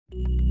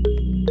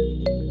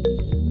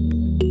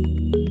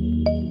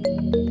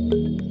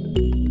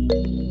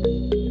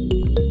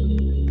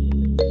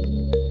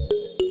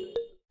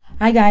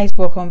Hi guys,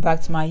 welcome back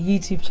to my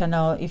YouTube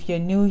channel. If you're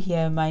new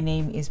here, my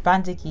name is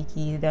Banda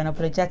Kiki, the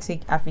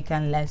unapologetic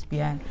African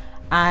lesbian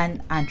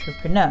and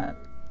entrepreneur.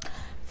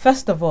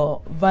 First of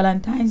all,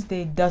 Valentine's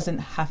Day doesn't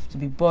have to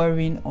be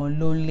boring or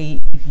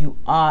lonely if you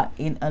are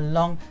in a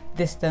long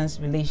distance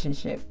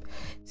relationship.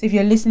 So if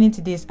you're listening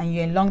to this and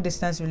you're in a long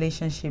distance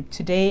relationship,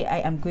 today I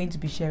am going to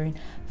be sharing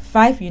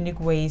 5 unique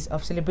ways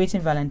of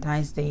celebrating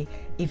Valentine's Day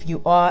if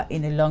you are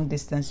in a long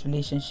distance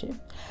relationship.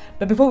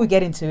 But before we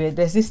get into it,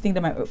 there's this thing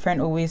that my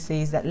friend always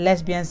says, that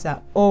lesbians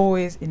are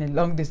always in a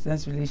long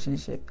distance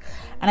relationship.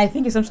 And I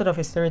think it's some sort of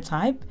a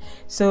stereotype.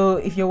 So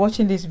if you're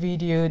watching this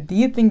video, do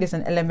you think there's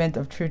an element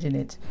of truth in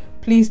it?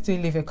 Please do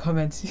leave a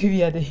comment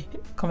via the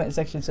comment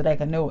section so that I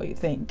can know what you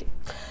think.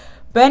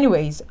 But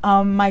anyways,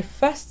 my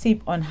first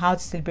tip on how to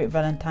celebrate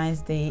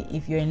Valentine's Day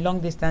if you're in long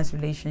distance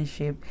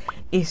relationship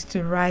is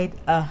to write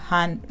a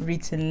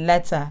handwritten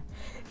letter.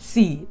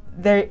 See,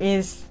 there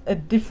is a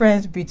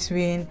difference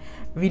between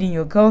reading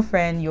your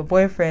girlfriend, your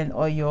boyfriend,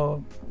 or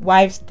your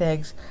wife's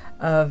text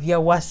via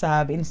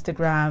WhatsApp,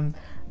 Instagram,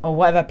 or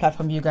whatever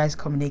platform you guys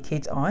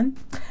communicate on.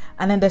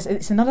 And then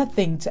it's another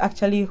thing to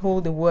actually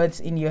hold the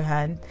words in your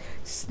hand,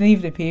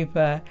 sniff the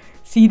paper,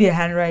 see the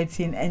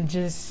handwriting, and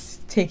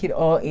just take it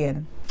all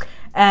in.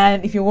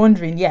 And if you're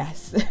wondering,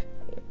 yes,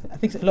 I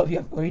think a lot of you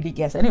have already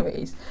guessed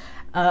anyways,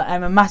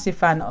 I'm a massive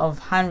fan of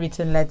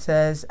handwritten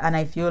letters, and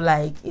I feel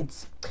like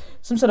it's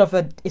some sort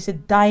of it's a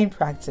dying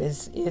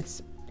practice.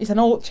 It's an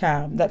old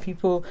charm that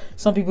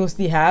some people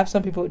still have,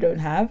 some people don't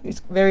have.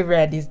 It's very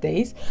rare these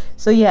days.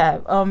 So yeah,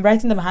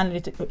 writing them a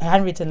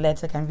handwritten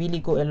letter can really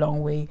go a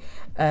long way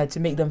to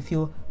make them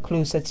feel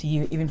closer to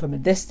you, even from a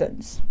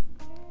distance.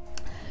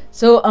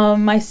 So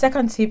my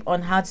second tip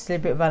on how to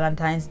celebrate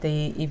Valentine's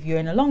Day if you're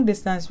in a long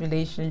distance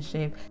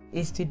relationship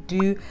is to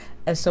do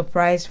a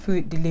surprise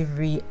food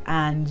delivery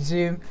and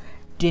Zoom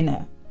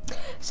dinner.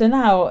 So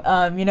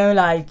now you know,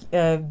 like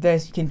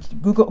you can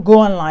go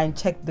online,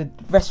 check the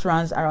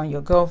restaurants around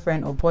your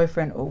girlfriend or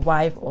boyfriend or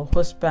wife or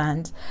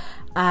husband,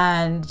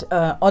 and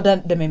order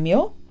them a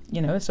meal,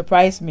 you know, a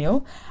surprise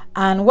meal.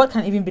 And what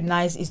can even be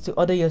nice is to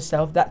order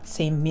yourself that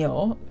same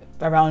meal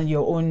around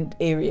your own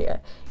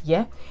area,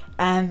 yeah,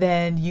 and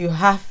then you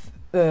have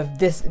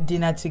this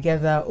dinner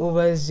together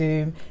over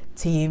Zoom,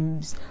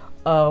 Teams,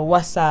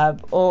 WhatsApp,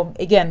 or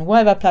again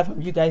whatever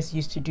platform you guys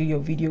use to do your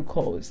video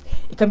calls.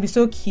 It can be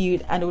so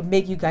cute, and it would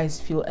make you guys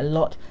feel a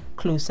lot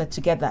closer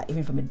together,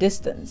 even from a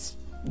distance.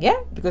 Yeah,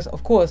 because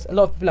of course a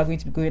lot of people are going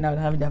to be going out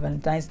and having their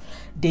Valentine's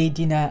Day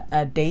dinner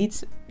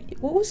dates.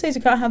 Who says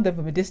you can't have them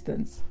from a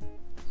distance?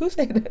 Who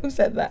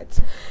said that?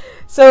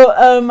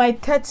 So my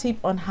third tip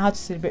on how to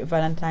celebrate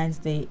Valentine's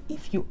Day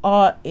if you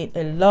are in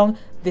a long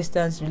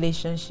distance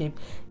relationship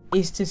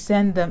is to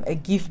send them a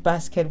gift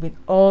basket with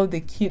all the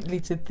cute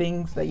little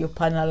things that your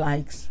partner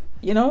likes.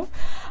 You know,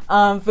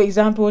 for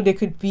example, there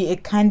could be a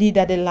candy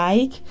that they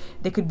like.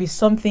 There could be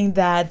something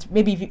that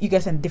maybe you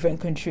guys are in different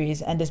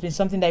countries and there's been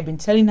something that I've been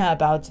telling her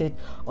about it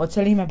or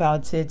telling him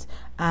about it,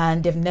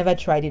 and they've never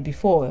tried it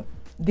before.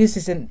 This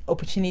is an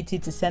opportunity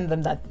to send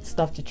them that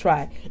stuff to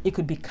try. It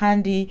could be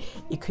candy,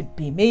 it could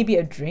be maybe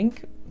a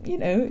drink, you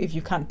know, if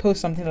you can't post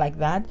something like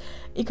that.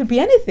 It could be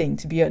anything,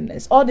 to be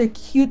honest. All the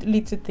cute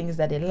little things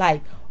that they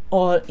like,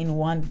 all in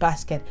one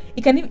basket.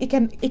 It can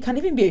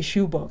even be a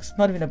shoebox,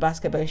 not even a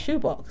basket, but a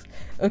shoebox.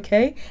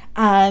 Okay,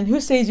 and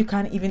who says you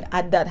can't even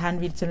add that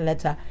handwritten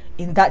letter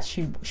in that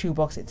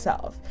shoebox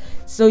itself?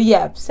 So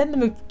yeah, send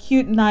them a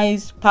cute,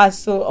 nice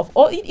parcel of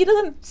all. It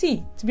doesn't,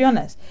 see, to be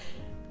honest,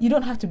 you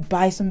don't have to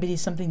buy somebody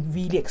something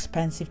really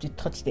expensive to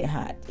touch their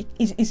heart.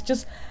 It's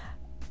just,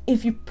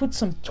 if you put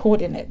some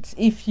thought in it,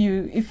 if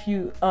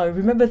you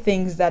remember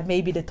things that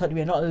maybe they thought you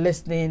were not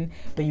listening,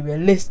 but you were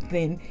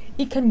listening,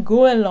 it can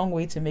go a long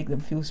way to make them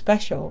feel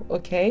special,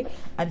 okay?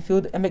 And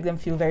make them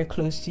feel very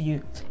close to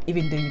you,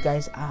 even though you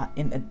guys are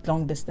in a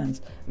long distance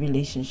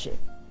relationship.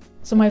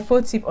 So my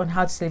fourth tip on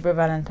how to celebrate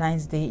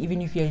Valentine's Day,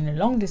 even if you're in a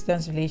long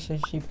distance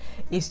relationship,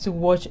 is to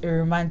watch a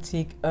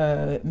romantic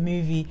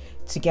movie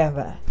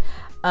together.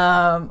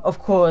 Of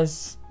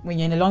course, when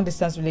you're in a long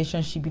distance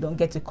relationship, you don't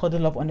get to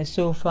cuddle up on the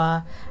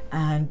sofa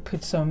and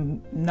put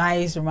some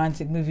nice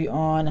romantic movie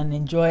on and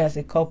enjoy as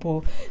a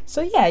couple.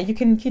 So yeah, you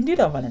can do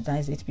that on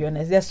Valentine's Day, to be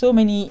honest. There's so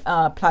many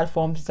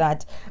platforms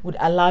that would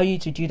allow you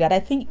to do that. I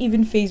think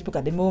even Facebook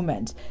at the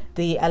moment,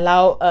 they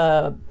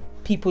allow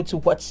people to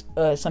watch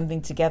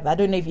something together. I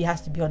don't know if it has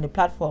to be on the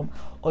platform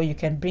or you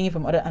can bring it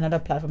from another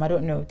platform. I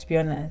don't know, to be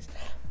honest.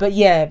 But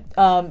yeah,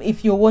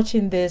 if you're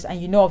watching this and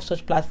you know of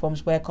such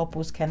platforms where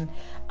couples can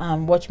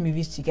watch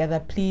movies together,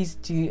 please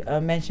do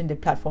mention the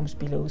platforms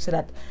below so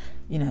that,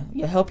 you know,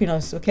 you're helping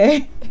us,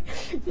 okay?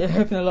 You're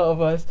helping a lot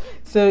of us.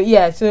 So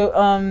yeah,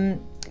 so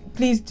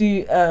please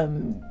do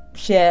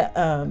share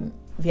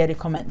via the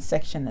comment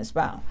section as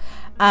well.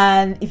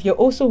 And if you're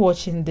also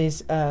watching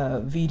this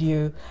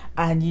video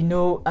and you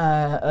know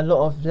a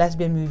lot of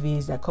lesbian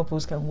movies that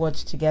couples can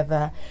watch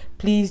together,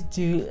 please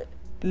do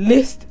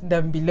list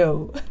them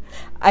below.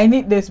 I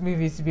need those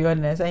movies, to be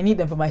honest. I need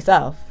them for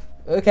myself.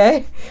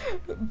 Okay,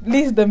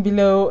 list them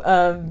below.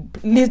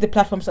 List the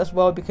platforms as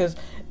well, because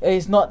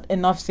it's not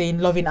enough saying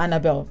loving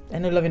Annabelle. I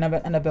know loving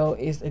Annabelle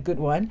is a good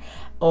one,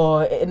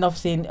 or enough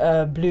saying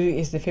blue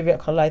is the favorite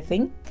color. I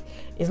think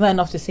it's not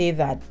enough to say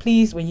that.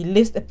 Please, when you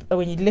list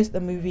a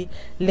movie,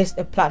 list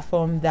a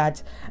platform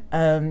that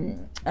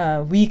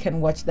we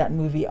can watch that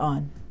movie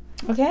on.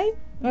 Okay.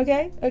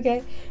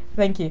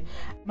 Thank you.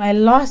 My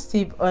last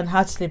tip on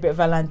how to celebrate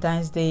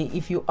Valentine's Day,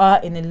 if you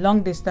are in a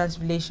long distance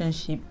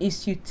relationship,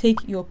 is to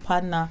take your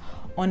partner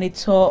on a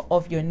tour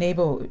of your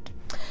neighborhood.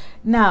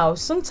 Now,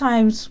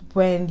 sometimes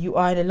when you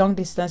are in a long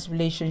distance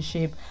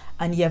relationship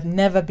and you have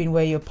never been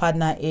where your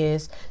partner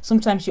is,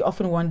 sometimes you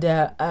often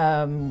wonder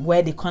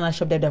where the corner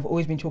shop that they've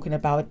always been talking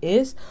about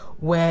is,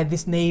 where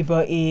this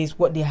neighbor is,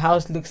 what the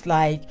house looks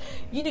like.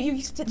 You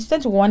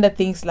tend to wonder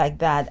things like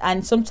that,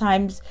 and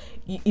sometimes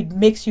it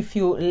makes you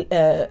feel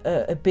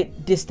a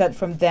bit distant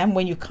from them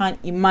when you can't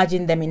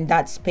imagine them in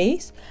that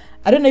space.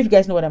 I don't know if you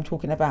guys know what I'm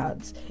talking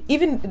about.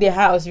 Even the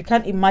house, you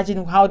can't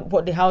imagine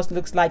what the house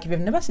looks like if you've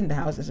never seen the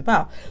house it's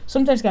about.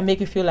 Sometimes it can make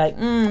you feel like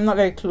I'm not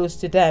very close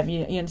to them.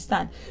 You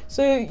understand?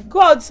 So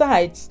go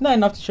outside. It's not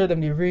enough to show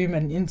them the room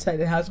and inside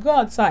the house. Go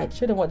outside.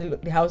 Show them what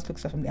the house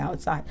looks like from the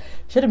outside.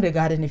 Show them the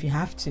garden if you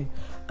have to.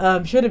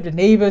 Show them the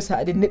neighbors.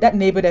 That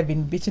neighbor they've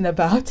been bitching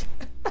about.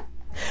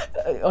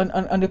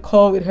 on the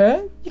call with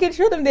her, you can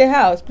show them their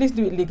house. Please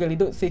do it legally.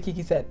 Don't say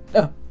Kiki said.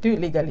 No, do it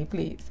legally,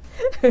 please.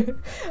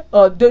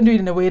 Or don't do it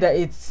in a way that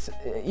it's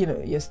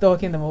you're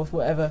stalking them or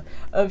whatever.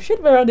 Show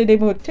them around the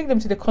neighborhood. Take them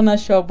to the corner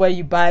shop where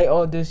you buy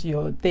all those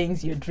your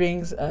things, your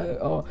drinks,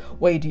 or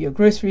where you do your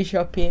grocery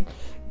shopping.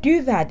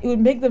 Do that. It will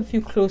make them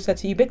feel closer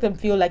to you. Make them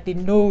feel like they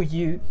know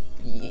you,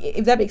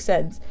 if that makes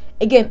sense.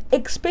 Again,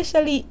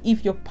 especially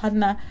if your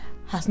partner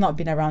has not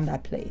been around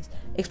that place,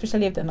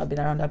 especially if they've not been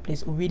around that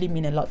place, it will really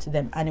mean a lot to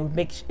them, and it would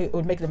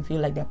make them feel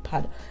like they're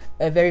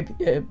a very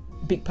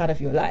big part of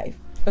your life.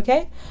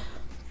 Okay.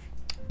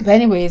 But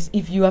anyways,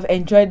 if you have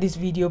enjoyed this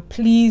video,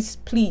 please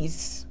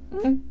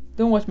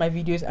don't watch my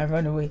videos and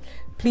run away.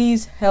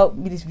 Please help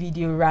me this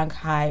video rank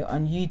high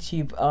on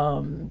YouTube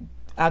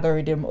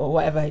algorithm or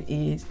whatever it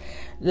is.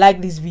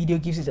 Like this video,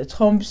 gives it a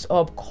thumbs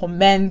up,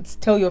 comment,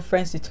 tell your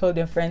friends to tell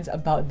their friends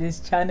about this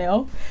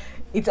channel.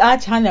 It's our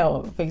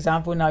channel. For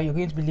example, now you're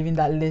going to be leaving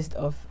that list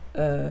of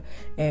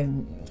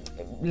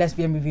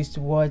lesbian movies to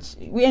watch.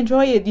 We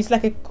enjoy it. It's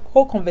like a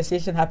whole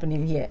conversation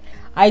happening here.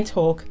 I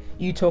talk,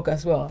 you talk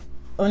as well.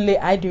 Only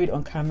I do it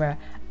on camera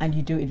and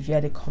you do it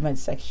via the comment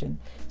section.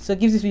 So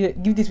give this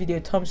video a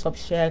thumbs up,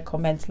 share,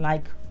 comment,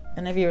 like,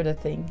 and every other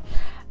thing.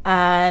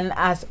 And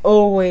as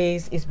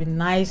always, it's been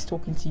nice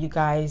talking to you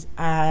guys,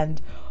 and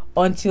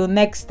until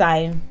next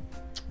time,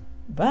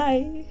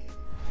 bye.